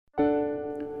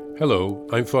Hello,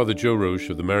 I'm Father Joe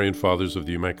Roche of the Marian Fathers of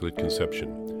the Immaculate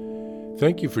Conception.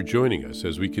 Thank you for joining us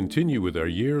as we continue with our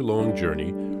year-long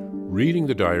journey reading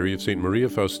the diary of St. Maria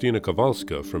Faustina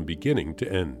Kowalska from beginning to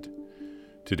end.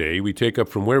 Today we take up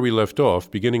from where we left off,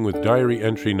 beginning with diary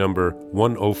entry number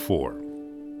 104.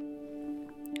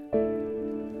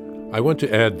 I want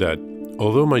to add that,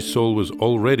 although my soul was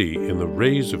already in the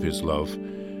rays of his love,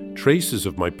 traces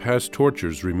of my past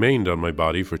tortures remained on my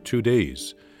body for 2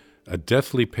 days, a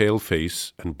deathly pale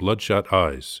face and bloodshot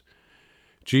eyes.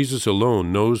 Jesus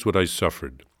alone knows what I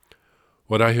suffered.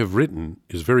 What I have written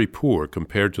is very poor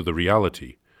compared to the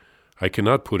reality. I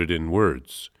cannot put it in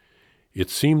words. It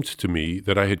seemed to me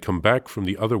that I had come back from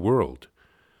the other world.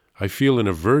 I feel an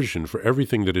aversion for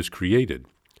everything that is created.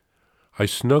 I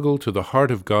snuggle to the heart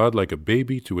of God like a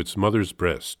baby to its mother's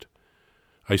breast.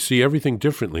 I see everything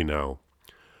differently now.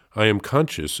 I am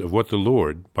conscious of what the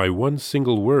Lord, by one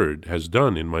single word, has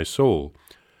done in my soul,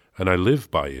 and I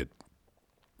live by it.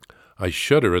 I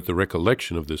shudder at the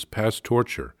recollection of this past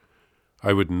torture.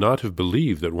 I would not have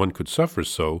believed that one could suffer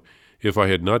so if I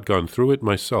had not gone through it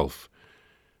myself.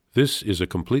 This is a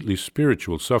completely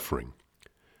spiritual suffering.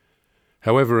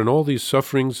 However, in all these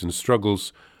sufferings and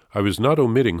struggles, I was not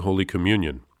omitting Holy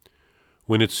Communion.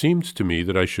 When it seemed to me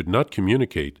that I should not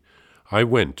communicate, I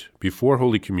went, before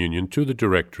Holy Communion, to the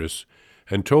directress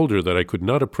and told her that I could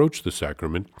not approach the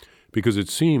sacrament because it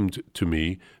seemed to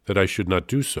me that I should not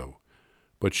do so.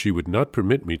 But she would not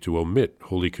permit me to omit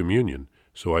Holy Communion,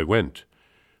 so I went,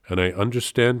 and I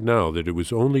understand now that it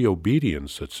was only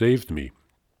obedience that saved me.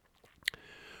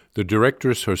 The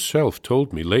directress herself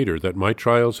told me later that my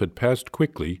trials had passed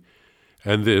quickly,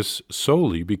 and this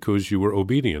solely because you were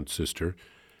obedient, sister,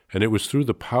 and it was through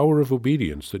the power of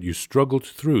obedience that you struggled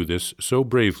through this so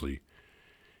bravely.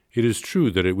 It is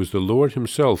true that it was the Lord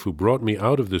himself who brought me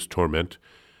out of this torment,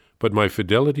 but my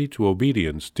fidelity to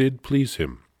obedience did please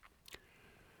him.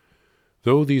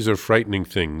 Though these are frightening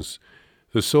things,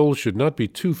 the soul should not be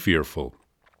too fearful,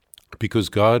 because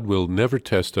God will never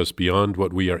test us beyond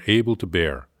what we are able to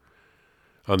bear.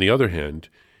 On the other hand,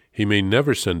 he may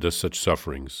never send us such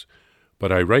sufferings, but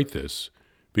I write this,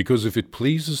 because if it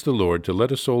pleases the Lord to let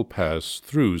a soul pass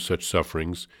through such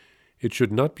sufferings, it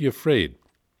should not be afraid.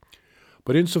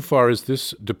 But insofar as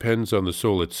this depends on the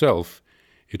soul itself,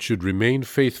 it should remain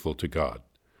faithful to God.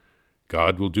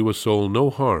 God will do a soul no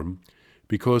harm,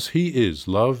 because he is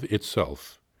love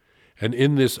itself, and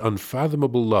in this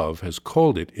unfathomable love has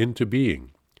called it into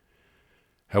being.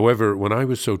 However, when I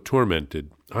was so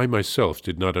tormented, I myself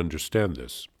did not understand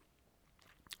this.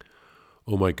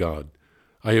 O my God,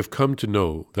 I have come to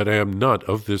know that I am not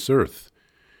of this earth.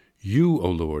 You, O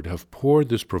Lord, have poured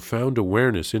this profound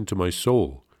awareness into my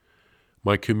soul.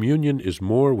 My communion is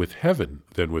more with heaven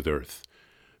than with earth,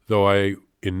 though I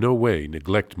in no way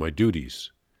neglect my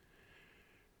duties.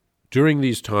 During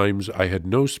these times I had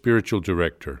no spiritual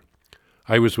director.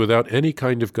 I was without any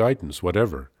kind of guidance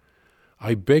whatever.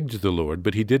 I begged the Lord,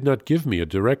 but he did not give me a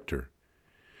director.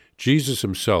 Jesus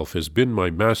himself has been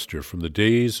my master from the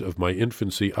days of my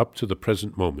infancy up to the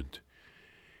present moment.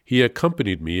 He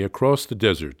accompanied me across the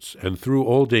deserts and through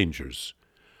all dangers.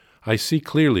 I see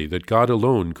clearly that God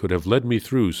alone could have led me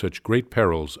through such great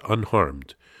perils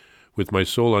unharmed, with my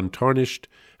soul untarnished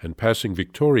and passing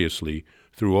victoriously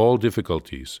through all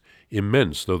difficulties,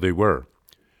 immense though they were.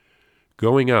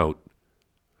 Going out,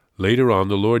 later on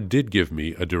the Lord did give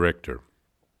me a director.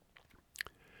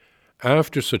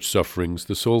 After such sufferings,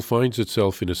 the soul finds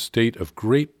itself in a state of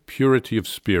great purity of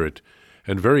spirit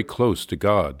and very close to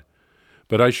God.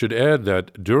 But I should add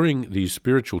that during these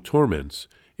spiritual torments,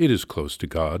 it is close to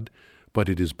God, but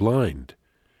it is blind.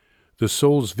 The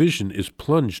soul's vision is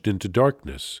plunged into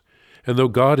darkness, and though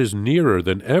God is nearer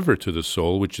than ever to the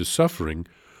soul which is suffering,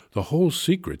 the whole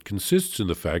secret consists in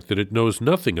the fact that it knows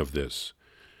nothing of this.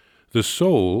 The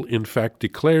soul, in fact,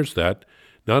 declares that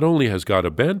not only has God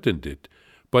abandoned it,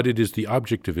 but it is the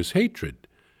object of his hatred.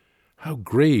 How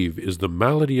grave is the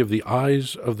malady of the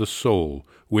eyes of the soul,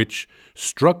 which,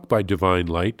 struck by divine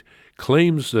light,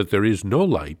 claims that there is no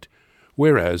light,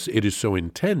 whereas it is so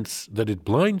intense that it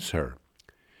blinds her.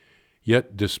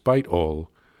 Yet, despite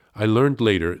all, I learned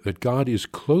later that God is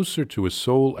closer to a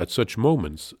soul at such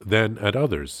moments than at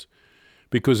others,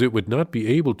 because it would not be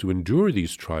able to endure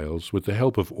these trials with the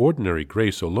help of ordinary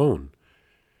grace alone.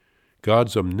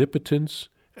 God's omnipotence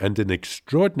and an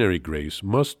extraordinary grace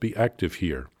must be active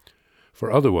here,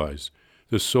 for otherwise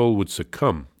the soul would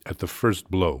succumb at the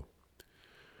first blow.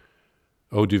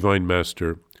 O Divine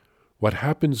Master, what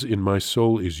happens in my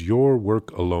soul is your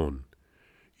work alone.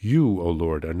 You, O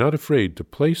Lord, are not afraid to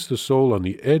place the soul on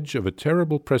the edge of a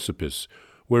terrible precipice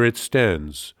where it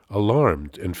stands,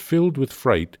 alarmed and filled with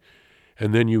fright,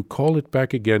 and then you call it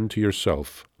back again to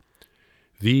yourself.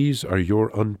 These are your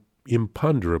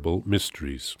imponderable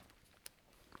mysteries.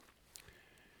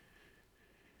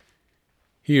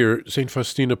 Here, St.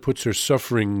 Faustina puts her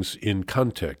sufferings in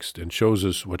context and shows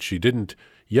us what she didn't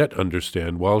yet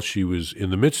understand while she was in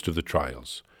the midst of the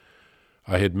trials.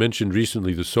 I had mentioned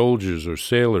recently the soldiers or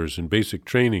sailors in basic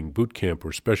training, boot camp,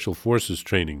 or special forces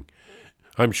training.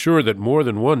 I'm sure that more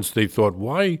than once they thought,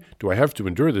 why do I have to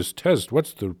endure this test?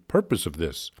 What's the purpose of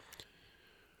this?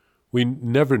 We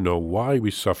never know why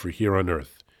we suffer here on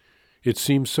earth. It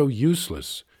seems so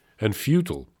useless and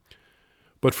futile.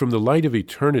 But from the light of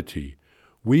eternity,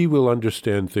 we will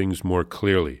understand things more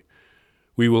clearly.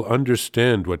 We will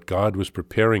understand what God was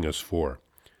preparing us for.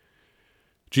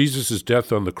 Jesus'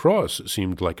 death on the cross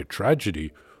seemed like a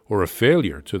tragedy or a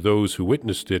failure to those who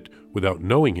witnessed it without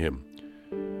knowing him.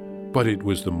 But it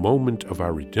was the moment of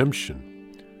our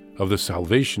redemption, of the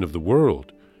salvation of the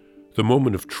world, the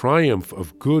moment of triumph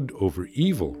of good over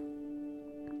evil.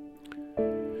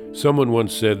 Someone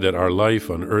once said that our life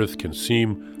on earth can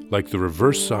seem like the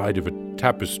reverse side of a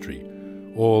tapestry,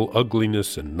 all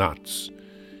ugliness and knots.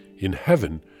 In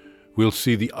heaven, we'll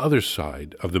see the other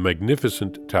side of the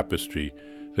magnificent tapestry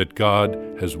that God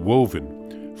has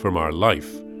woven from our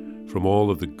life, from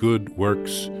all of the good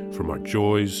works, from our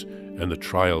joys and the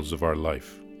trials of our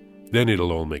life. Then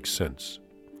it'll all make sense.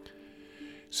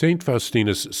 St.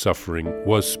 Faustina's suffering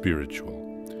was spiritual.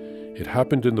 It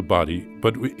happened in the body,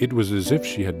 but it was as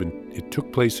if it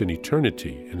took place in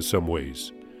eternity in some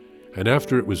ways. And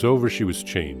after it was over, she was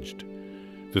changed.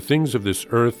 The things of this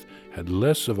earth had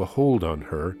less of a hold on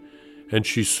her, and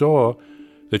she saw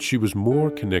that she was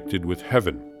more connected with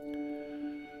heaven.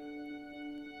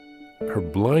 Her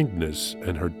blindness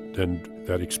and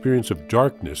that experience of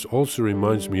darkness also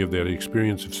reminds me of that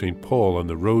experience of St. Paul on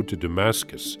the road to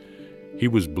Damascus. He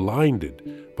was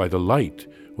blinded by the light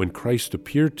when Christ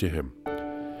appeared to him.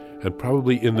 And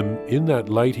probably in that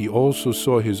light he also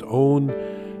saw his own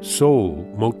soul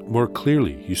more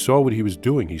clearly. He saw what he was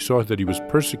doing. He saw that he was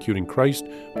persecuting Christ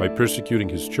by persecuting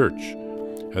his church.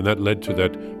 And that led to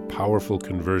that powerful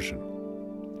conversion.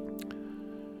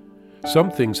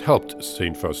 Some things helped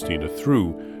St. Faustina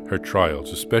through her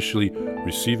trials, especially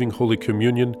receiving Holy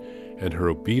Communion and her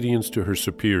obedience to her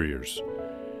superiors.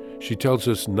 She tells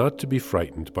us not to be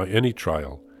frightened by any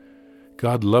trial.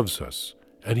 God loves us,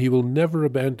 and he will never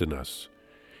abandon us.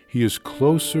 He is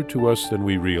closer to us than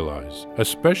we realize,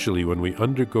 especially when we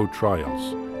undergo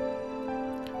trials.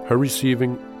 Her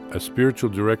receiving a spiritual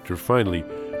director finally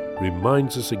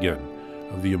reminds us again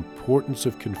of the importance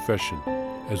of confession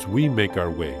as we make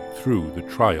our way through the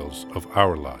trials of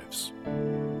our lives.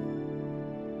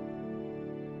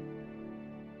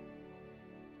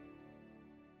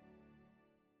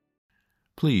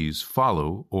 Please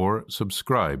follow or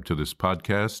subscribe to this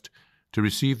podcast to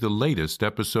receive the latest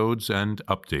episodes and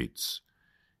updates.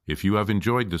 If you have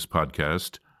enjoyed this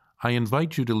podcast, I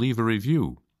invite you to leave a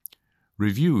review.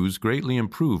 Reviews greatly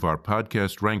improve our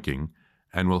podcast ranking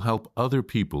and will help other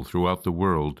people throughout the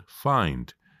world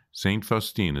find St.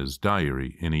 Faustina's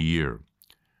Diary in a Year.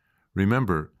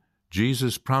 Remember,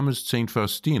 Jesus promised St.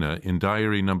 Faustina in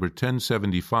Diary number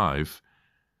 1075,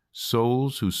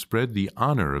 souls who spread the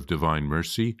honor of divine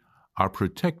mercy are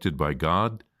protected by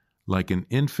God like an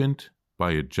infant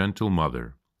by a gentle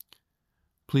mother.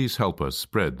 Please help us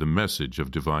spread the message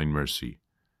of divine mercy.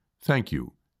 Thank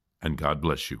you, and God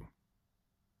bless you.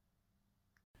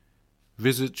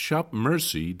 Visit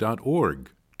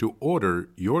shopmercy.org to order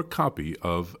your copy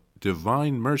of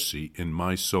Divine Mercy in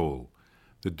My Soul,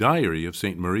 the Diary of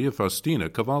St. Maria Faustina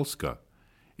Kowalska.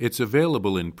 It's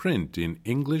available in print in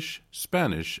English,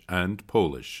 Spanish, and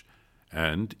Polish,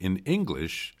 and in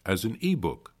English as an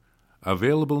e-book,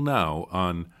 available now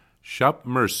on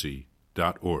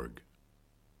shopmercy.org.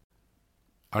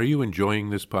 Are you enjoying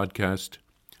this podcast?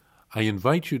 I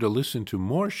invite you to listen to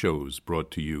more shows brought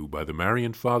to you by the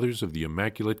Marian Fathers of the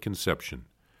Immaculate Conception.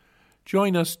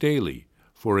 Join us daily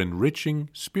for enriching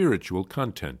spiritual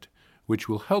content, which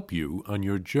will help you on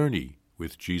your journey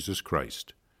with Jesus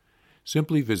Christ.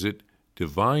 Simply visit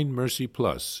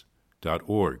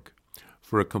DivineMercyPlus.org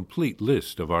for a complete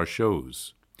list of our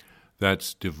shows.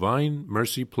 That's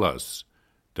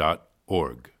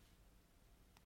DivineMercyPlus.org.